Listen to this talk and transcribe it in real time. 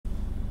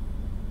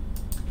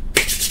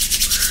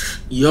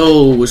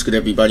Yo, what's good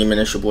everybody, man?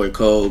 It's your boy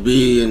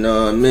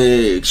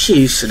ColbeNThaMix.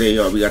 Jeez, today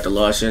y'all, we got the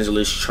Los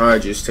Angeles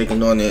Chargers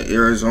taking on the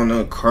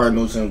Arizona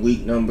Cardinals in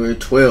week number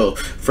 12.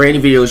 For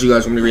any videos you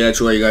guys want me to react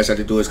to, all you guys have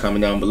to do is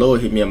comment down below.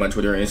 Hit me on my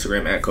Twitter and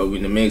Instagram at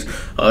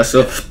ColbeNThaMix.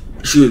 Also,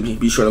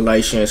 be sure to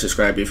like, share, and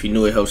subscribe if you're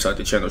new. It helps out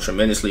the channel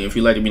tremendously. If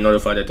you'd like to be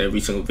notified at every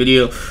single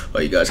video,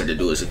 all you guys have to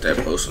do is hit that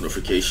post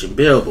notification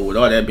bell. But with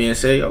all that being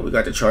said, we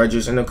got the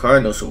Chargers and the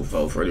Cardinals. So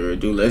without further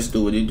ado, let's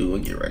do what it do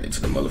and get right into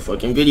the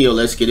motherfucking video.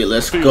 Let's get it.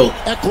 Let's go.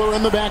 Eckler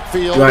in the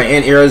backfield. You are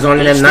in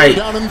Arizona tonight.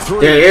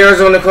 The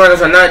Arizona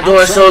Cardinals are not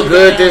doing so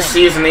good this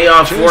season. They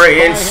are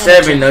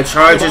 4-7. The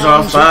Chargers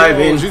are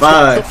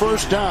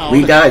 5-5.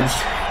 We got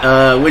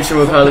what's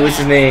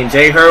his name?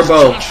 Jay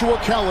Herbo.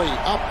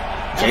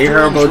 Jay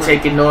Herbo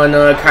taking on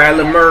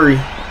Kyler Murray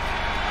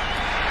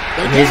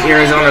and his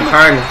Arizona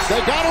Cardinals. They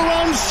got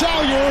around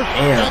Salyer,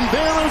 and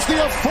there is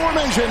the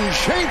aforementioned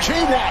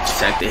J.J. Watt.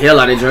 Sack the hell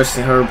out of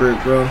Justin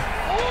Herbert, bro.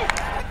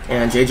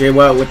 And J.J.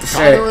 Watt with the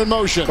sack.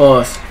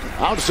 Pause.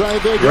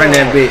 Outside they go. Run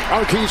that bit.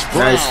 Nice,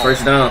 Brown.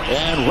 first down.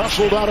 And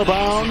wrestled out of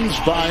bounds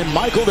by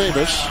Michael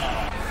Davis.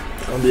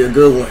 Gonna be a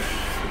good one.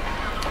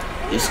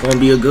 It's going to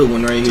be a good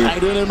one right here.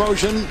 Tight end in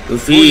motion.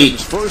 Good feed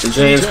to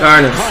James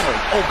Cardinals.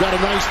 Oh, got a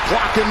nice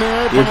block in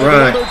there. Big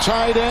run.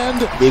 Tight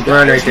end. Big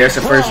run right there. That's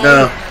the first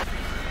down.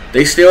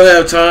 They still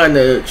have time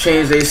to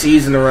change their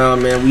season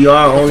around, man. We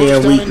are only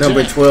in week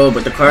number 12,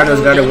 but the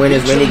Cardinals got to win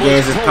as many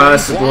games as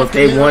possible if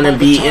they want to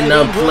be in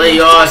the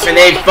playoffs. And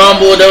they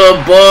fumbled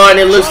the ball, and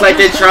it looks like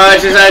the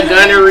Chargers are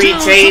going to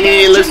retain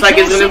it. It looks like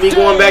it's going to be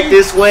going back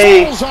this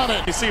way.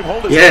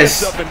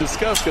 Yes.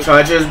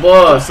 Chargers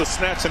ball.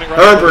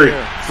 Herbert.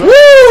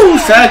 Woo!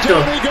 Sacked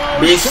him.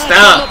 Big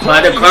stop by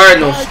the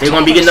Cardinals. They're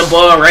going to be getting the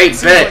ball right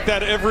back.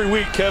 That every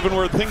week, Kevin,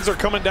 where things are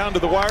coming down to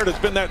the wire. There's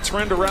been that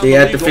trend around. They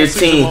at the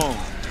 15.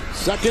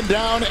 Second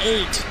down, 8.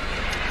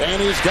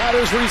 And he's got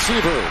his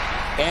receiver.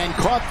 And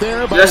caught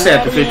there by That's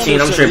at the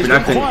 15. I'm tripping.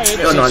 I couldn't.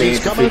 Still not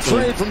at the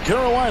 15. From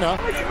Carolina.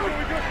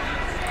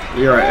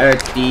 We are at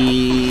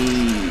the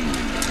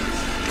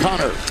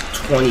Connor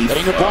 20.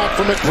 Getting a block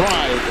from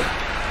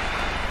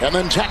McBride. And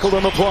then tackled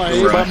on the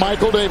play by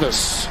Michael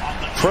Davis.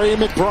 Trey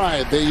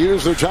McBride. They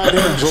use their tight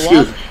ends a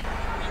lot.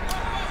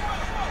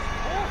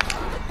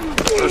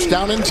 First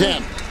down and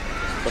 10.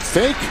 The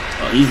fake.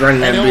 Oh, he's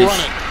running that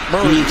bitch.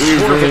 He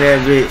is running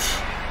that bitch.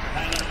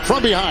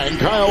 From behind,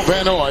 Kyle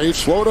Van Noy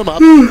slowed him up.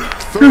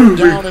 Third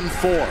down and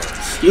 4.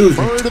 Excuse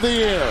me. Bird of the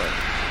air.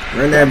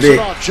 Run that bitch.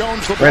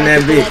 Run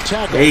that bitch.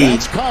 Hey,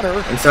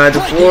 inside the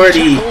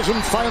 40.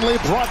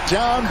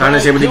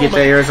 Connor's able to get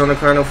that Arizona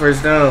Cardinal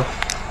first down.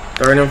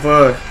 3rd and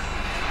 4.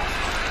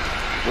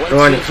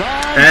 Throwing it.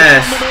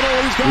 Pass.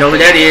 You know what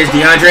that is?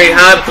 DeAndre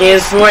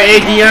Hopkins for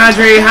a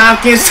DeAndre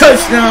Hopkins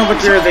touchdown.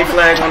 But there is a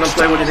flag on the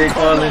play. What are they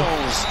calling?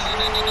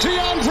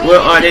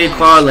 What are they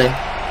calling?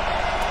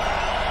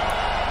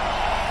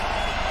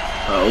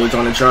 Oh, it's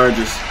on the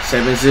Chargers.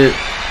 7-zip.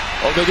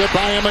 Oh, they get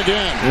by him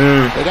again.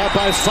 They got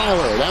by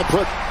Filer. That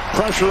put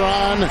pressure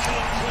on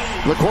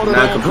the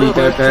quarterback. Not complete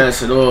that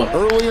pass at all.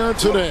 Earlier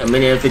today.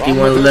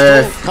 1:51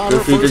 left.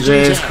 Good feed to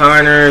James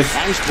Cardinals.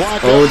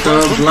 Hold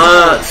the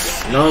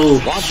blocks. No,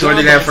 short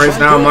of that first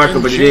down marker,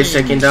 but it is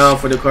second down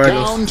for the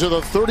Cardinals. Down to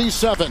the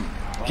 37.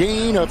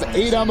 Gain of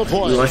 8 on the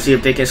play. We want to see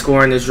if they can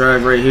score in this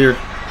drive right here.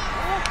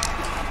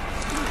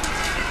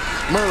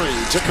 Murray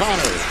to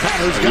Connor.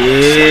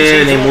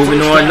 Yeah, they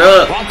moving on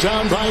up. Brought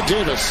down by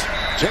Davis.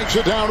 Takes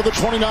it down to the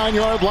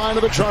 29-yard line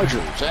of the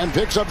Chargers and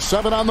picks up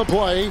 7 on the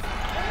play.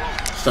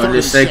 Starting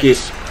to stake it.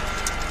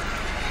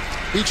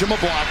 Each him a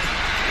block.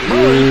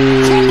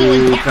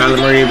 Ooh, Kyler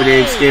Murray able to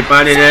escape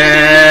out of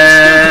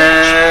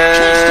that.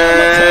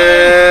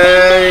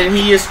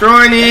 He is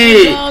throwing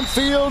it.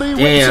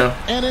 Damn.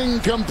 And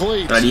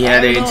incomplete. Thought he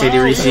had an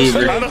intended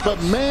receiver.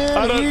 But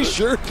man, he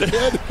sure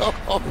did.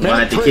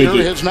 Matt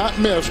Prater has not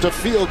missed a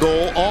field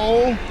goal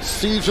all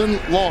season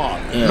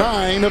long.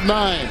 9 of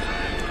 9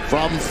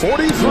 from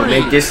 43. We'll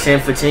make this 10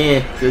 for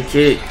 10. Good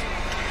kick.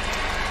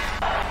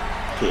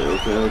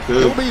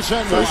 Okay.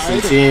 First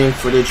and 10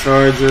 for the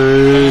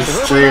Chargers.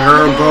 Jay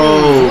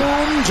Herbo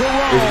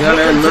is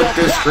gonna look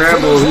to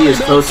scramble. He is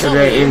close to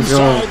that end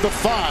zone.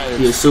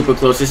 He is super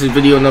close. This is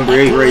video number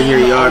 8 right here,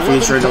 y'all.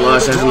 Featuring the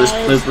Los Angeles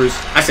Clippers.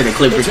 I said the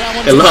Clippers.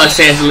 The Los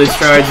Angeles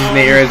Chargers and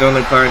the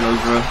Arizona Cardinals,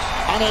 bro.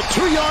 On a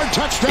 2-yard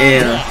touchdown.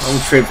 Yeah, I'm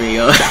tripping,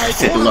 y'all. I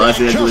said the Los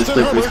Angeles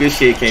Clippers. Good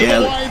shit, K.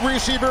 Allen.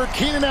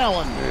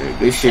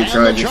 Good shit,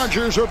 Chargers. The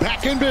Chargers are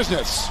back in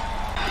business.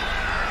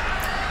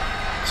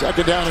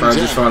 Second down and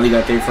Chargers 10. finally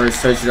got their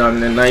first touchdown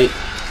in the night.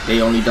 They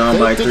only down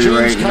by 3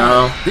 right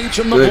now. Good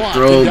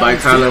throw by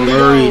Kyler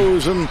Murray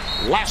to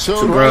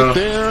Brown. Right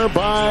there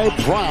by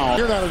Brown.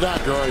 You're not a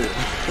doctor, are you?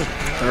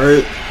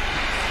 Alright.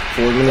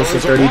 4 minutes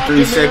and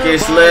 33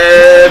 seconds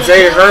left.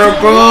 Jay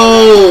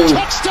Herbo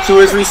to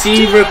his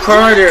receiver,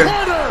 Carter.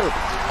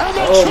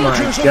 Oh my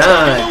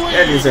God.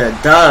 That is a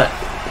dot.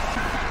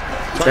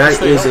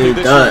 That is a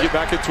dot. Get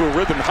back into a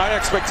rhythm. High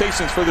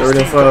expectations for this 3rd and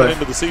team 5. coming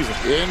into the season.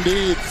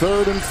 Indeed,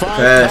 3rd and 5.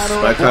 Pass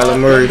by Kyler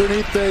Murray.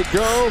 Underneath they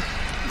go.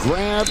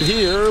 Grabbed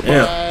here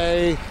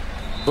by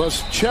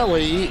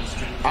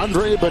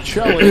Andre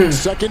Bocelli,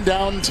 second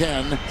down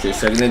 10. It's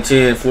second and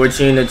 10,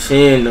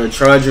 14-10. The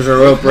Chargers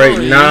are up right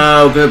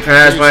now. Good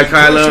pass by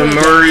Kyler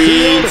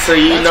Murray. So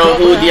you know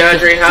who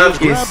DeAndre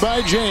Hopkins. Grabbed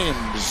by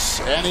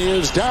James, and he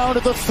is down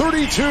at the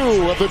 32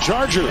 of the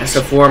Chargers. That's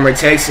a former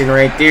Texan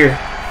right there.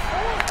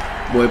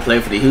 Boy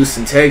played for the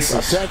Houston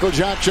Texans. Tackle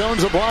Josh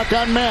Jones, a block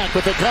on Mack,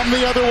 but they come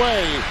the other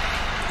way.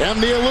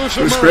 And the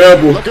elusive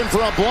Murray looking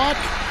for a block,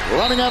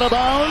 running out of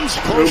bounds.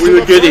 We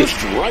would get it.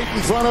 Right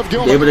in front of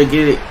Gilman. Able to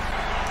get it.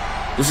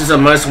 This is a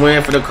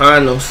must-win for the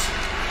Cardinals.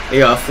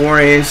 They are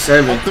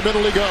 4-7. Up the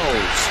middle he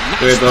goes.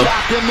 There you go.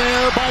 Block in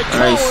there by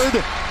Nice.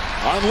 Coward.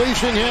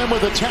 Unleashing him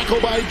with a tackle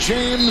by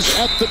James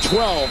at the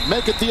 12.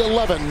 Make it the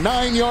 11.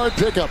 9-yard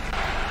pickup.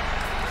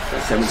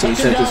 17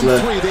 seconds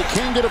left. 3. They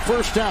can get a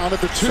first down at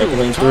the 2. Second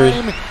and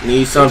Time 3.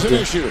 Need something.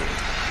 is an issue.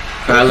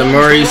 Kyler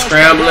Murray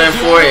scrambling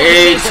for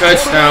a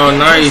touchdown.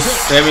 Nice.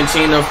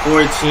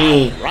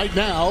 17-14. Right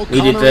now,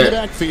 Needed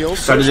that.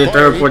 Started the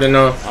third quarter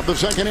now. Of the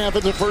second half,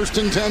 it's a 1st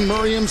and 10.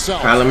 Murray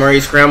himself. Kyler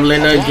Murray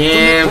scrambling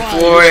again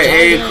for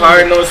a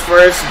Cardinals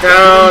first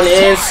down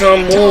and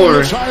some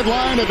more.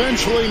 Sideline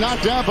eventually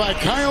knocked out by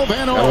Kyle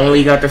Van Not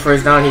only got the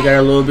first down, he got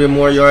a little bit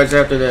more yards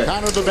after that.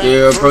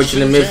 They're approaching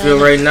the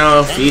midfield right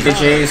now. Feed to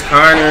James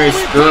Conner. It's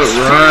good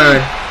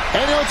run.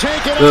 And he'll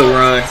take it Good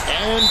run.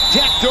 And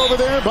decked over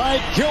there by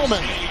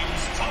Gilman.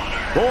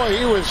 Boy,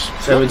 he was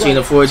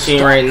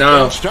 17-14 right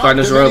now.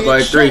 Cardinals are up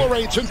by 3.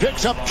 And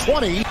picks up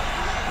 20.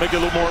 Make it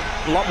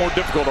a lot more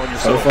difficult on So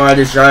yourself. far,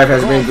 this drive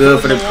has been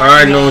good for the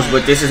Cardinals,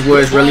 but this is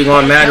where it's really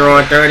going to matter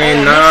on 3rd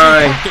and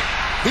 9.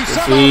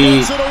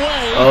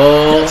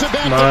 Oh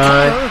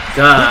my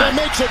God.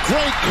 Makes a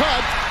great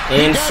cut.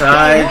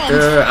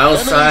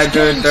 Outside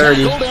the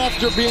 30.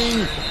 After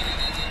being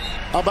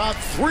about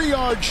 3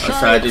 yards shy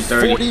Outside the of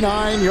 30.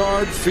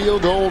 49-yard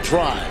field goal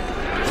try.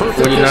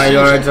 49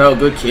 yards out,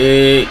 good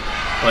kick.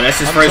 Oh, that's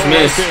his first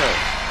miss.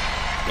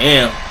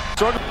 Damn.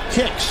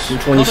 Kicks.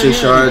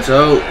 26 yards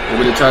out.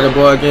 Able to tie the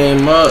ball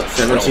game up.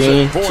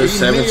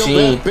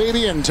 17-17.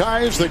 Baby, and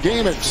ties the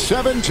game at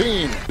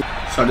 17.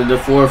 Started the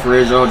 4th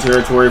red zone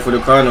territory for the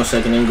Cardinals.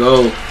 2nd and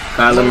goal.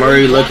 Kyler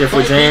Murray looking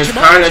for James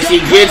Conner. He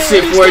gets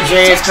it for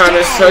James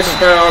Conner's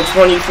touchdown.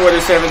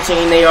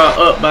 24-17. They are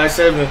up by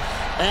 7.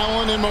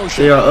 Allen in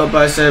motion. They are up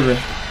by 7.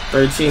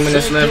 13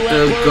 minutes left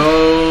to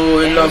go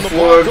in the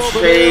 4th.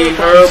 Jay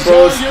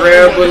Herbo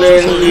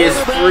scrambling. He is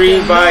free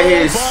by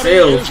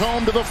himself.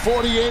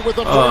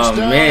 Oh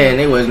man,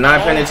 they was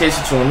not paying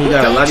attention to him. He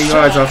got a lot of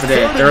yards off of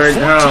that. 3rd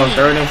down,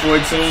 3rd and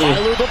 14.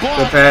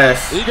 Good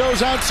pass. He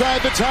goes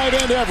outside the tight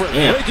end Everett.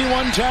 Damn. Breaking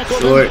one tackle.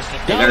 Short.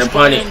 They got to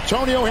punt it.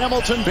 Antonio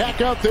Hamilton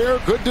back out there.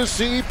 Good to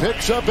see.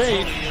 Picks up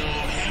 8.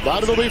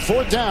 But it'll be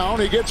 4th down.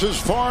 He gets as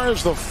far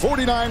as the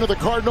 49 of the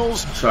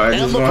Cardinals.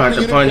 Chargers gonna have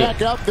to punt it.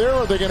 Back out there.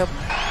 Are they gonna?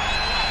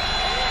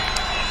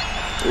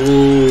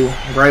 Ooh,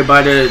 right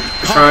by the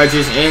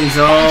Chargers end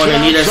zone. They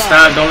need a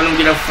stop. Don't let them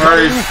get a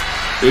first.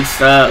 Big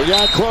stop. They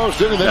got close,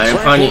 didn't they? Got him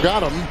punted.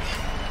 Got him.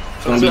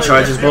 It's gonna be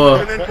Chargers ball.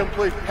 An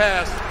incomplete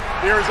pass.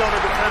 The Arizona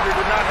defender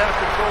did not have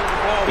control of the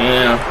ball.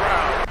 Damn.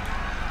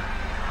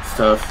 It's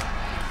tough.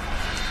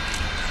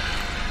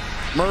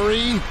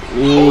 Murray.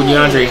 Ooh,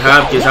 DeAndre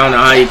Hopkins. I don't know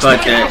how he caught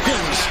that.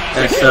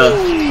 That's tough.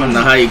 I don't know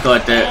how he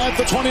caught that. At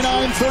the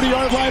 29,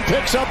 30-yard line,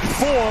 picks up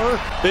 4.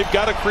 They've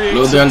got to create. A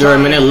little bit under a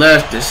minute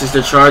left. This is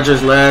the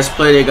Chargers' last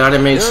play. They gotta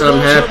make something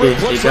happen.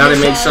 They gotta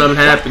make something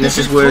happen. This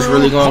is where it's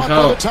really gonna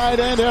count.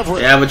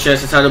 They have a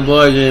chance to tie the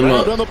ball game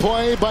up.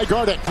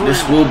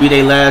 This will be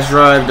their last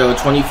drive though.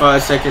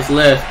 25 seconds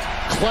left.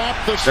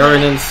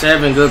 3rd and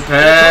 7. Good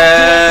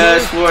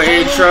pass for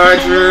a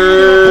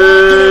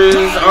Chargers.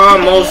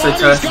 Almost a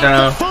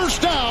touchdown.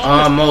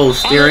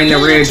 Almost. They're in the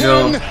red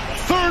zone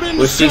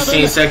with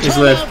 16 seconds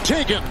left.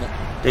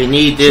 They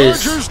need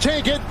this.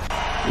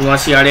 You want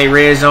to see how they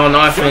red zone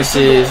offense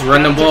is.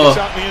 Run the ball.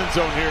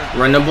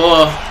 Run the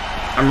ball.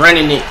 I'm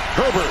running it.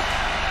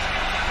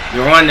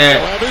 You're on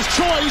that.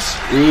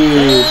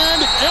 Ooh.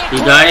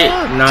 You got it?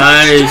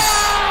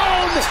 Nice.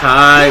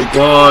 Tie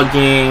ball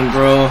game,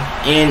 bro.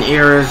 In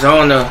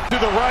Arizona.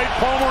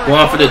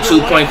 Going for the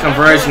 2-point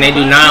conversion. They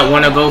do not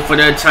want to go for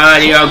the tie.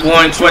 They are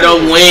going for the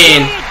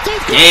win.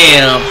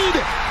 Damn.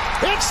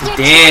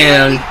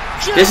 Damn.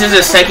 This is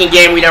the second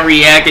game we done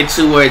reacted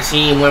to where a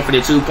team went for the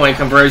 2-point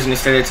conversion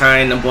instead of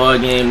tying the ball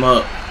game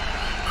up.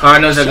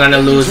 Cardinals are gonna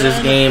lose this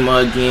game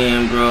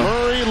again, bro.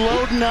 Murray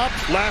loading up.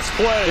 Last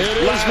play. It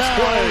is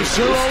now.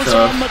 Zero's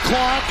on the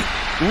clock.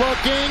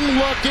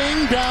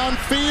 Looking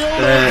downfield.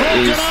 That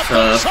is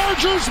tough.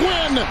 Chargers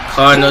win.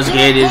 Cardinals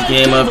gave this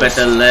game up at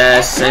the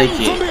last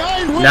second.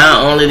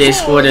 Not only they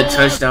scored a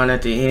touchdown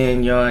at the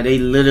end, y'all, they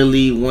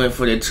literally went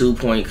for the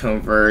 2-point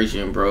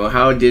conversion, bro.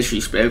 How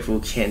disrespectful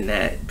can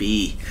that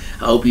be?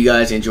 I hope you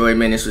guys enjoyed,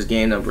 man. This was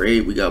game number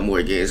 8. We got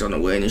more games on the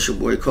way, and it's your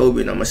boy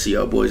Kobe, and I'm gonna see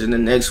y'all boys in the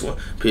next one.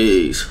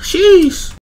 Peace. Sheesh.